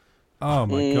 Oh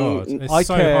my god. It's I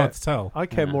so care- hard to tell. I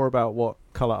care Yeah. more about what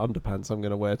colour underpants I'm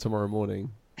going to wear tomorrow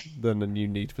morning than a new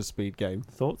Need for Speed game.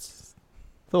 Thoughts?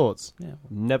 Thoughts? Yeah.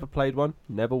 Never played one,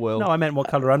 never will. No, I meant what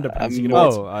colour underpants you're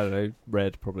gonna wear. I don't know,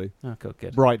 red probably. Oh,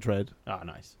 good. Bright red, Oh,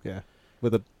 nice.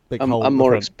 with a big I'm hole in the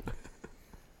more front.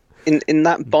 in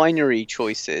that binary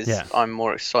choices. Yeah. I'm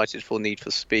more excited for Need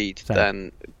for Speed Same.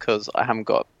 than because I haven't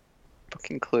got a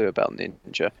fucking clue about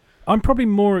Ninja. I'm probably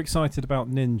more excited about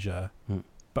Ninja, Hmm.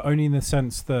 but only in the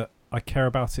sense that I care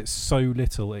about it so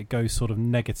little it goes sort of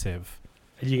negative.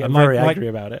 You get And very like- angry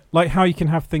about it. Like how you can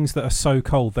have things that are so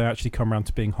cold they actually come around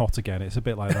to being hot again. It's a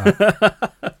bit like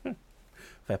that.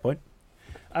 Fair point.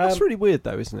 That's really weird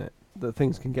though, isn't it? That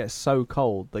things can get so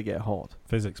cold they get hot.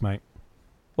 Physics, mate.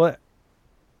 Well,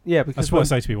 yeah, because That's what I when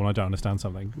say to people when I don't understand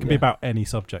something. It can be Yeah. about any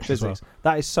subject as well. physics,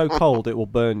 that is so cold it will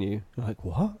burn you. You're like,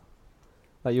 what?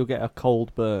 Like you'll get a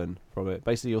cold burn from it.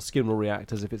 Basically, your skin will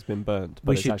react as if it's been burnt, but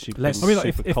We it's should- actually let's- been I mean,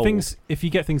 like, super if cold. if you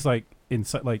get things like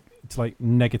it's like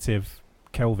negative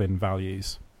Kelvin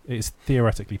values, it's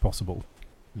theoretically possible.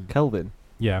 Kelvin.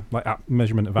 Yeah, like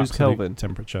measurement of Who's absolute Kelvin?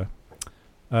 temperature.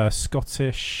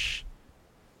 Scottish.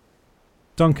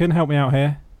 Duncan, help me out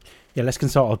here. Yeah, let's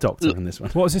consult our doctor on this one.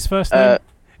 What was his first name?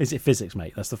 Is it physics,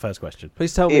 mate? That's the first question.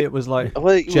 Please tell me It- it was like Well,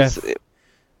 it Jeff was,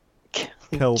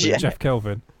 Kelvin. Yeah. Jeff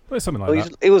Kelvin. Well, it's something like well,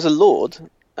 that. it was a lord.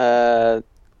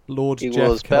 Lord He Jeff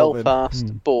was Kelvin. Belfast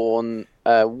Hmm. born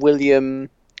William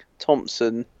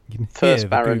Thompson, You can hear first the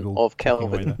Baron Google of clicking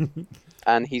away Kelvin. there.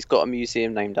 and he's got a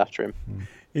museum named after him.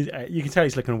 You can tell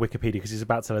he's looking on Wikipedia because he's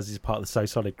about to tell us he's part of the So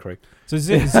Solid crew. So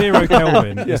zero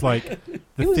Kelvin is like the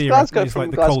He was theory. Glasgow It's from like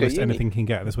the Glasgow coldest Uni. anything can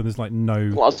get. That's when there's like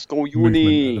no Glasgow movement at the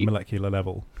Uni. molecular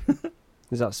level.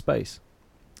 Is that space?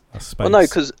 That's space. Well, no,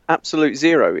 because absolute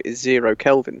zero is 0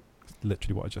 Kelvin.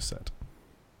 literally what I just said.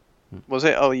 Was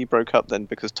it? Oh, you broke up then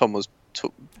because Tom was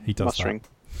He does muttering.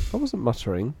 I wasn't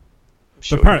muttering. that.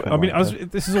 Sure But apparently, you I were. mean,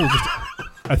 this is all just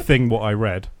a thing what I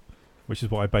read, which is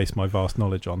what I base my vast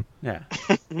knowledge on. Yeah.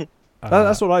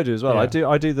 That's what I do as well. yeah.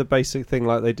 I do the basic thing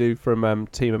like they do from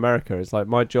Team America. It's like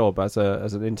my job as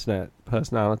an internet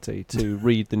personality to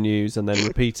read the news and then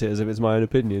repeat it as if it's my own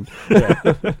opinion.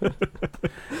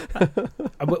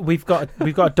 We've got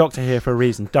a doctor here for a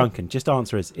reason. Duncan, just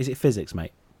answer us. Is it physics,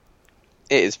 mate?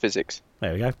 It is physics.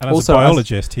 There we go. And as Also, a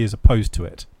biologist, he is opposed to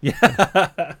it.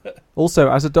 Also,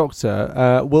 as a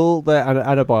doctor, will there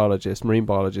and a biologist, marine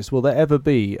biologist, will there ever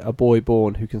be a boy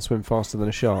born who can swim faster than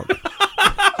a shark?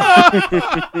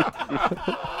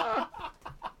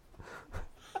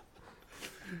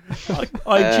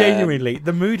 I genuinely,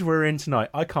 the mood we're in tonight,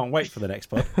 I can't wait for the next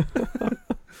pod.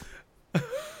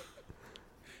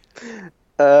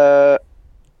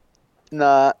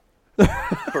 Nah.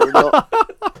 Probably not.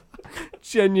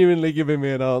 Genuinely giving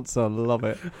me an answer. Love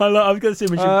it. I was going to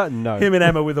see No. him and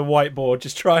Emma with a whiteboard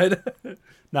just trying.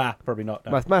 Nah, probably not.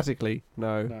 No. Mathematically,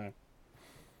 no. No.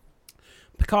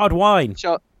 Picard wine.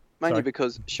 Mainly Sorry.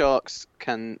 because sharks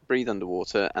can breathe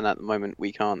underwater, and at the moment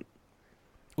we can't.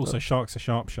 Also, sharks are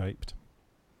sharp shaped,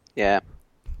 Yeah,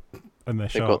 and they're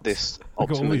they've sharks. got this They've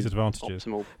got all these optimal. advantages.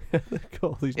 They've got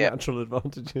all these Yeah. natural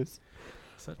advantages.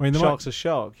 I mean, Shark's a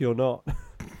shark. You're not.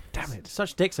 Damn it.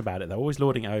 Such dicks about it, though. Always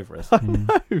lording it over us.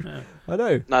 Mm. I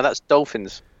know. No, that's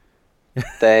dolphins.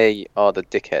 They are the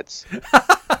dickheads.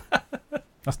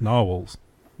 That's narwhals.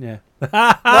 Yeah.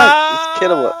 Right, it's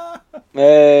Kilowatt.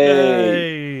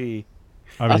 Hey. Hey.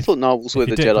 I if- thought narwhals were if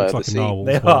the your dick Jedi looks of the like a sea. narwhal's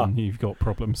They one, you've got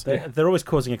problems. They're always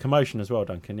causing a commotion as well,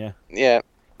 Duncan, yeah? Yeah,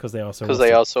 Because they are so because awesome.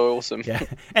 they are so awesome. Yeah.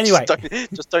 Anyway,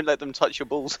 just don't let them touch your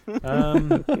balls.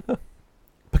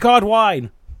 Picard wine.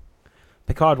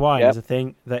 Picard wine Yep. is a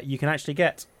thing that you can actually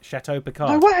get. Chateau Picard.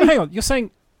 No way. Hang on, you're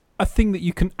saying a thing that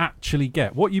you can actually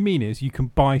get. What you mean is you can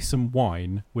buy some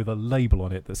wine with a label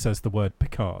on it that says the word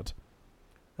Picard.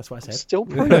 That's what I said. Still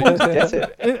probably want to get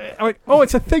it.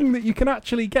 It's a thing that you can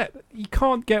actually get. You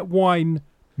can't get wine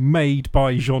made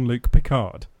by Jean-Luc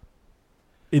Picard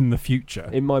in the future.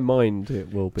 In my mind,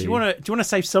 it will be. Do you want to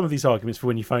save some of these arguments for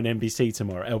when you phone LBC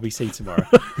tomorrow?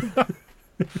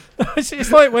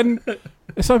 It's like when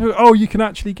it's like, oh, you can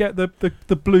actually get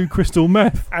the blue crystal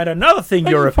meth. And another thing No,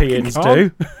 you Europeans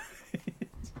fucking do.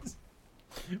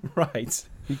 Right.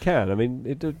 You can. I mean,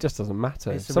 it just doesn't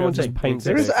matter. It's a Someone real just thing. paints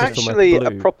There it is with crystal meth actually a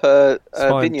blue. proper It's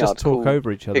fine, vineyard just talk called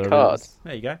over each other. and Picard. it's-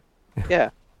 There you go. Yeah,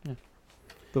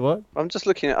 The what? I'm just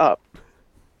looking it up.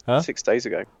 Huh? 6 days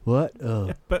ago. What?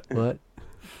 Oh, But what?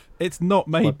 it's not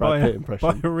My made Brad by Pitt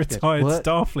impression. a retired What?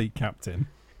 Starfleet captain.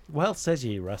 Well, says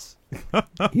you, Russ.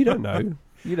 You don't know.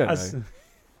 You don't As- know.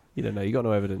 You don't know. You got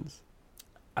no evidence.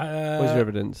 Uh, Where's your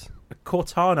evidence?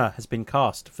 Cortana has been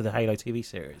cast for the Halo TV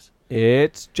series.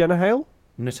 It's Jenna Hale,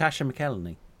 Natasha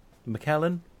McKellen.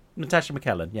 Natasha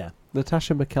McKellen, yeah.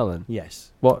 Natasha McKellen.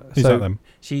 Yes. What? Who's that then?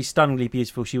 She's stunningly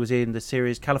beautiful. She was in the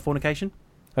series Californication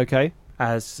Okay.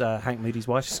 as Hank Moody's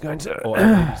wife. Just going to Or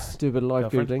Moody's. do a bit of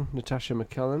live Girlfriend. googling. Natasha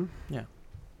McKellen.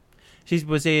 She's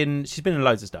been in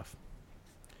loads of stuff.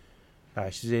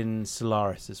 She's in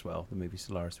Solaris as well, the movie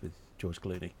Solaris with George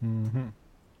Clooney. Mm-hmm.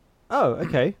 Oh,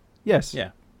 okay. Yes.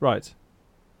 Yeah. Right.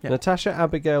 Yeah. Natasha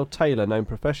Abigail Taylor, known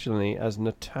professionally as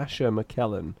Natasha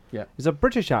McKellen, Yeah. is a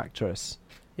British actress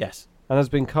Yes. and has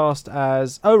been cast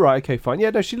as. Oh, right. Okay, fine.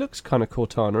 Yeah, no, she looks kind of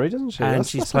Cortana-y, doesn't she? And That's-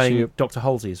 she's that's playing actually Dr.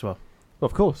 Halsey as well.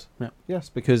 of course. Yeah. Yes,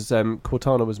 because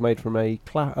Cortana was made from a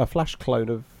flash clone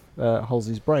of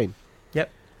Halsey's brain.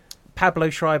 Pablo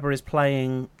Schreiber is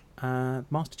playing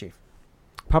Master Chief.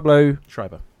 Pablo.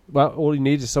 Schreiber. Well, all you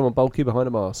need is someone bulky behind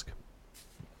a mask.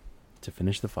 To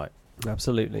finish the fight.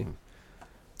 Absolutely.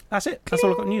 That's it. That's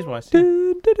all I've got news-wise.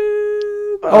 Dun, dun,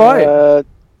 dun. All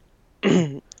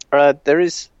right. There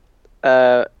is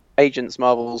Agents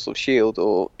Marvels of S.H.I.E.L.D.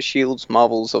 or S.H.I.E.L.D.'s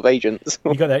Marvels of Agents.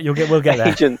 You got that? We'll get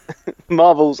there.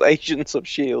 Marvel's Agents of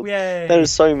S.H.I.E.L.D. Yay. There are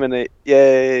so many.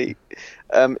 Yay.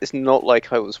 It's not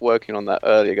like I was working on that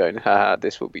earlier going, haha,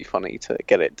 this will be funny to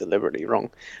get it deliberately wrong.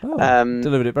 Oh,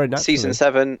 Delivered it very naturally. Season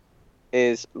 7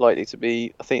 is likely to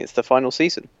be, I think it's the final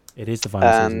season. It is the final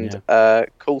season, And yeah.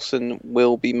 Coulson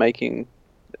will be making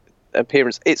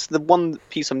appearance. It's the one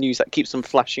piece of news that keeps them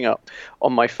flashing up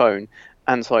on my phone.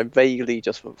 And so I vaguely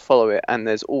just follow it. And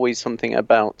there's always something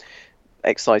about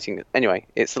exciting. Anyway,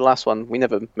 it's the last one. We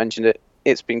never mentioned it.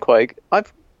 It's been quite...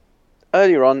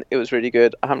 Earlier on, it was really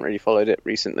good. I haven't really followed it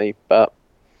recently, but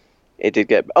it did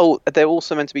get... Oh, they're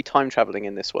also meant to be time traveling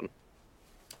in this one.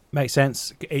 Makes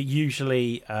sense. It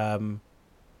usually... I'm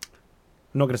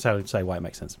not going to say why it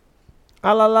makes sense.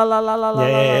 Ah, la, la, la, la, la, la,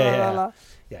 Yeah. la, la.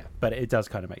 Yeah, but it does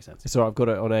kind of make sense. It's all right, I've got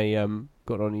it on a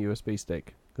USB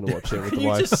stick. Gonna watch it with Can the you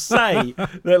wife. just say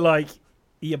that, like,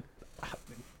 you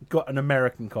got an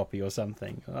American copy or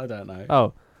something? I don't know.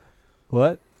 Oh,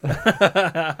 what?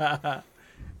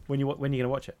 When are you going to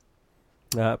watch it?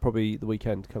 Probably the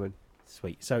weekend coming.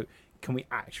 Sweet. So, can we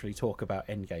actually talk about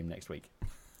Endgame next week?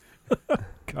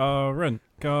 Current.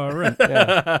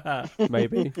 Yeah,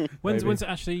 maybe. When's Maybe. it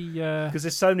actually? Because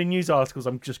there's so many news articles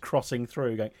I'm just crossing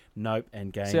through going, nope,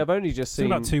 Endgame. See, I've only just It's in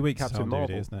seen about 2 weeks. Captain on DVD,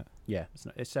 Marvel. isn't it? Yeah,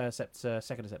 it's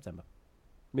 2nd of September.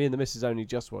 Me and the missus only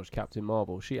just watched Captain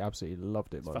Marvel. She absolutely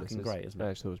loved it. It's my fucking missus. great, isn't it?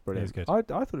 Yeah, she thought it was brilliant. It is good.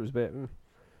 I thought it was a bit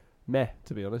meh,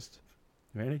 to be honest.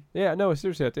 Really? Yeah, no,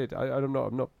 seriously, I did. I'm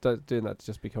not doing that to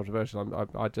just be controversial.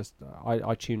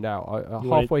 I tuned out.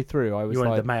 You Halfway through, I was You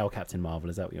wanted like, the male Captain Marvel,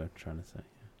 is that what you're trying to say?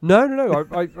 no.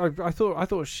 I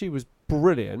thought she was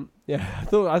brilliant. Yeah, I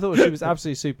thought she was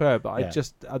absolutely superb. But Yeah. I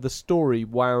just the story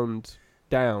wound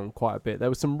down quite a bit. There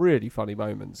were some really funny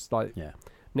moments, like Yeah.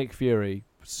 Nick Fury,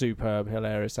 superb,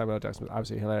 hilarious. Samuel L. Jackson was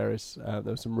absolutely hilarious. There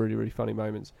were some really, really funny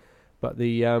moments. But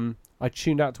the I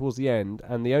tuned out towards the end,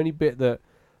 and the only bit that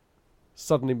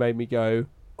suddenly made me go,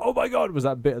 "Oh my god!" was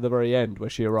that bit at the very end where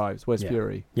she arrives. Where's Yeah.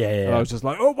 Fury? Yeah, And I yeah. was just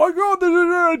like, "Oh my god, this is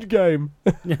an end game!"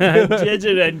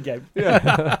 Endgame. Yeah,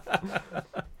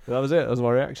 that was it. That was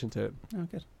my reaction to it. Oh,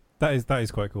 good. That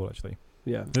is quite cool, actually.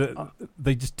 Yeah.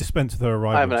 They just dispense with her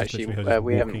arrival. I haven't just actually. literally her just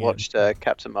We haven't walking watched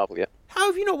Captain Marvel yet. How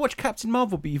have you not watched Captain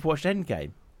Marvel, but you've watched Endgame?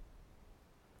 in.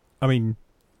 I mean,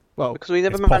 Well, Because we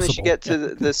never It's managed possible. to get to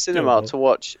the cinema Doable. to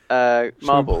watch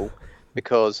Marvel,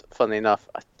 because, funnily enough,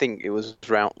 I think it was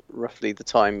around roughly the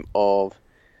time of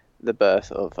the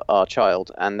birth of our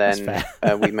child, and then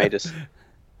That's we made us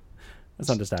That's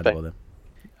understandable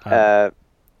then.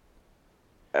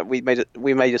 we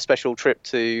made a special trip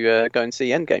to go and see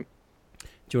Endgame.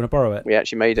 Do you want to borrow it? We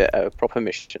actually made it a proper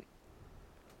mission.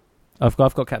 I've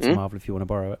got Captain Hmm? Marvel if you want to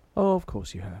borrow it. oh, of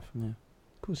course you have. Yeah.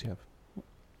 Of course you have.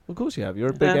 Of course you have. You're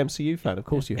a big Yeah. MCU fan. Of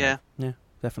course you have. Yeah.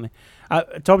 Definitely.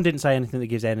 Tom didn't say anything that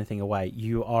gives anything away.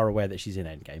 You are aware that she's in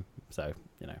Endgame, so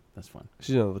that's fine.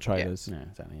 She's in all the trailers. Yeah,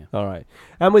 exactly. Yeah. All right.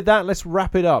 And with that, let's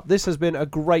wrap it up. This has been a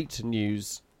great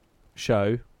news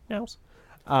show. Yes.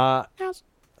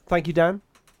 Thank you, Dan.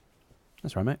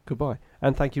 That's right, mate. Goodbye.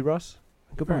 And thank you, Russ.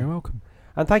 Goodbye. very welcome.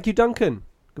 And thank you, Duncan.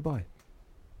 Goodbye.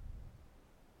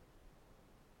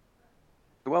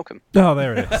 You're welcome. Oh,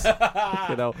 there it is.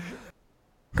 You know.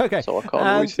 Okay. So I can't And-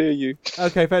 always hear you.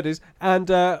 Okay, fair dues. And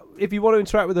if you want to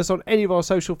interact with us on any of our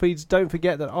social feeds, don't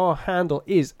forget that our handle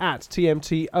is at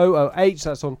TMT008.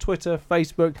 That's on Twitter,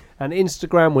 Facebook, and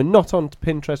Instagram. We're not on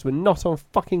Pinterest. We're not on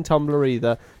fucking Tumblr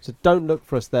either. So don't look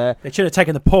for us there. They should have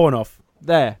taken the porn off.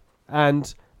 There.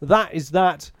 And that is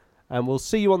that. And we'll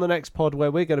see you on the next pod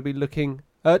where we're going to be looking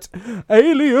at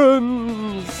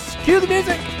aliens. Cue the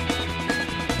music.